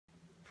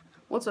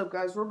What's up,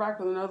 guys? We're back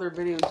with another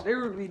video. Today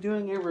we're going to be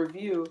doing a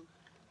review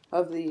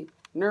of the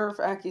Nerf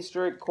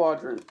Accustrike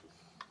Quadrant.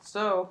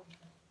 So,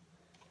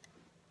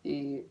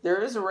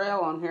 there is a rail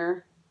on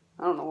here.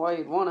 I don't know why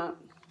you'd want it,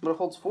 but it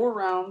holds 4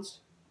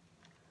 rounds.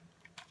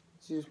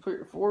 So you just put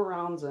your 4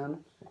 rounds in.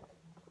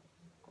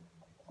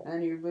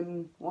 And you've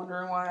been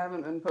wondering why I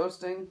haven't been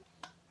posting.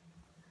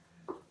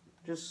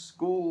 Just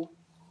school.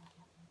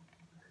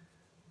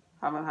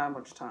 Haven't had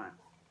much time.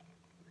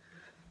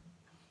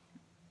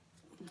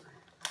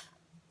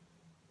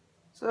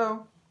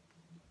 So,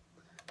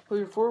 put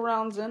your 4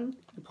 rounds in,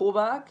 you pull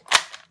back,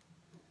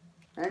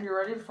 and you're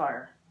ready to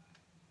fire.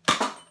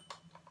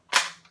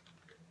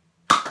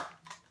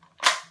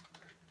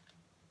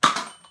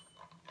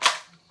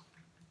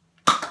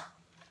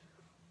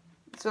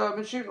 So I've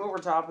been shooting over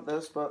top of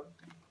this, but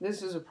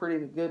this is a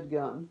pretty good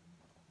gun.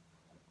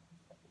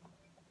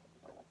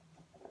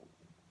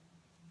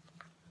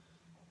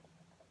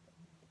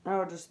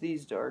 Oh, just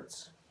these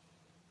darts.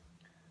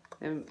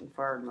 They haven't been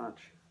fired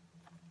much.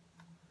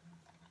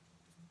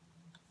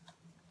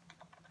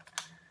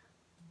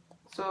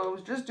 So I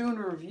was just doing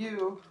a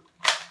review.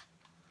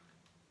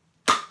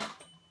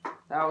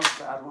 That was a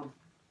bad one.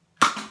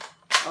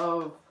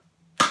 Of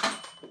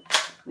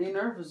the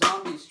Nerf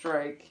Zombie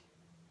Strike.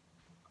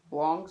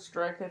 Long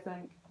Strike, I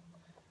think.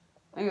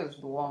 I think it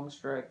was the Long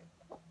Strike.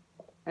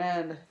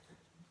 And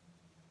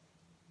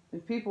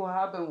if people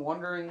have been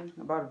wondering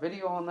about a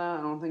video on that,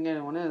 I don't think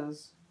anyone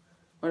is.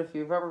 But if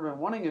you've ever been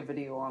wanting a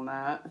video on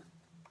that,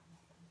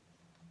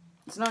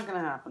 it's not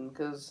going to happen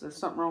because there's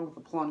something wrong with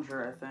the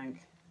plunger, I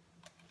think.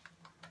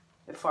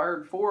 It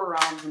fired 4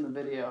 rounds in the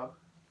video.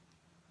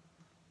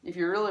 If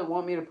you really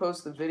want me to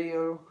post the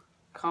video,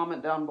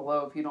 comment down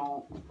below. If you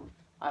don't,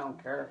 I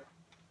don't care.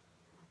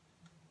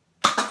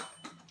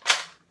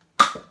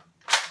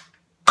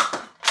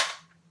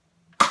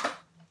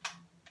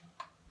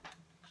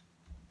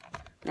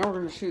 Now we're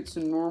going to shoot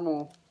some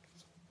normal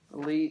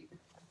Elite.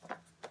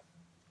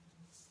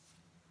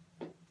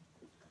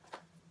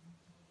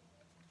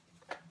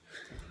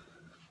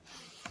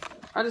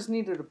 I just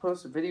needed to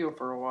post a video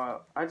for a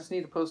while. I just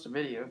need to post a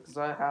video because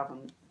I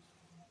haven't.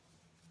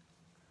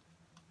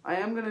 I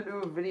am going to do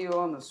a video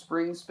on the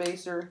spring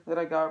spacer that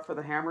I got for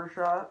the hammer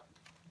shot.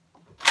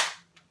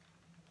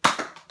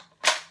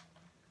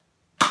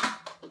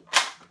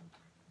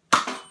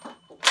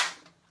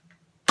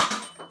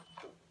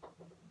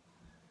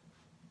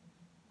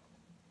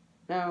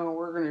 Now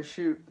we're going to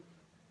shoot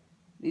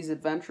these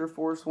Adventure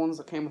Force ones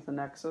that came with the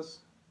Nexus.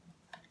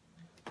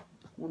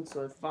 Once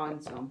I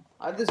find some.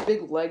 I have this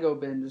big Lego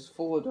bin just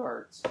full of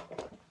darts.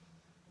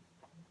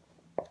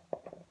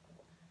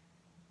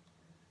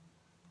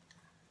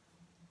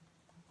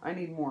 I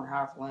need more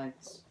half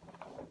lengths.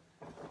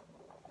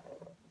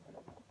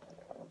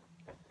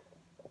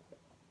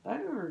 Did I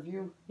do a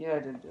review? Yeah, I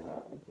did do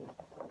that. Okay.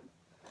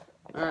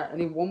 Alright, I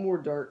need one more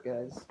dart,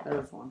 guys.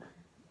 There's one.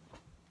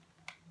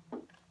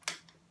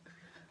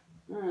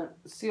 Alright,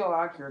 let's see how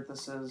accurate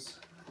this is.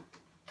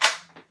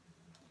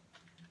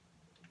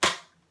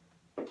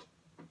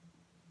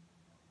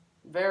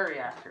 Very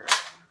accurate.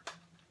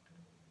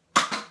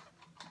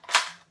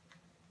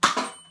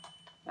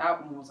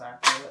 That one was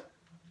accurate.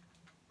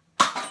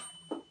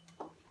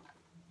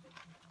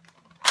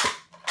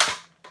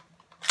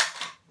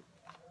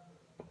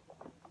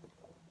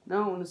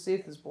 Now I want to see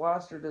if this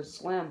blaster does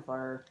slam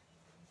fire.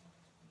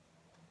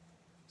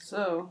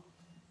 So,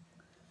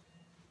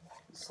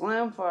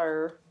 slam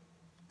fire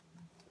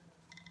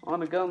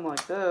on a gun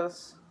like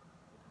this,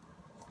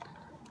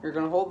 you're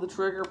going to hold the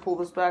trigger, pull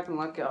this back, and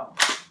let go.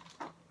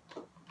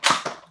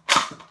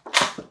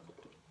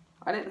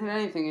 I didn't hit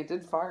anything. It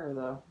did fire,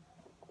 though.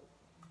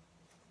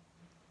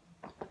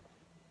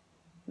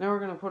 Now we're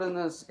going to put in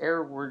this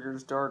Air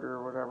Warriors dart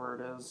or whatever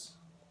it is.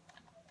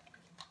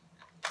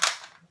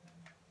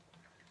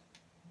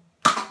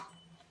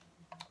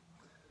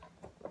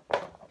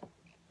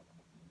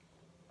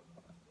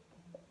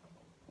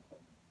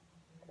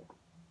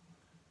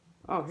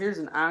 Oh, here's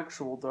an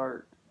actual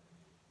dart.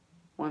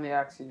 One of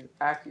the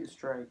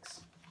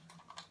Accustrikes.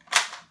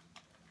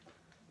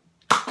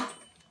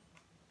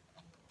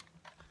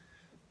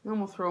 Then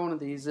we'll throw one of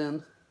these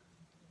in.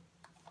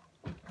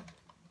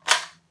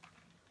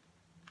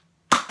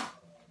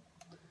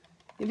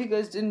 If you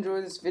guys did enjoy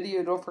this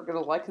video, don't forget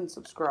to like and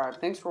subscribe.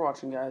 Thanks for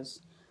watching,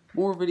 guys.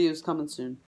 More videos coming soon.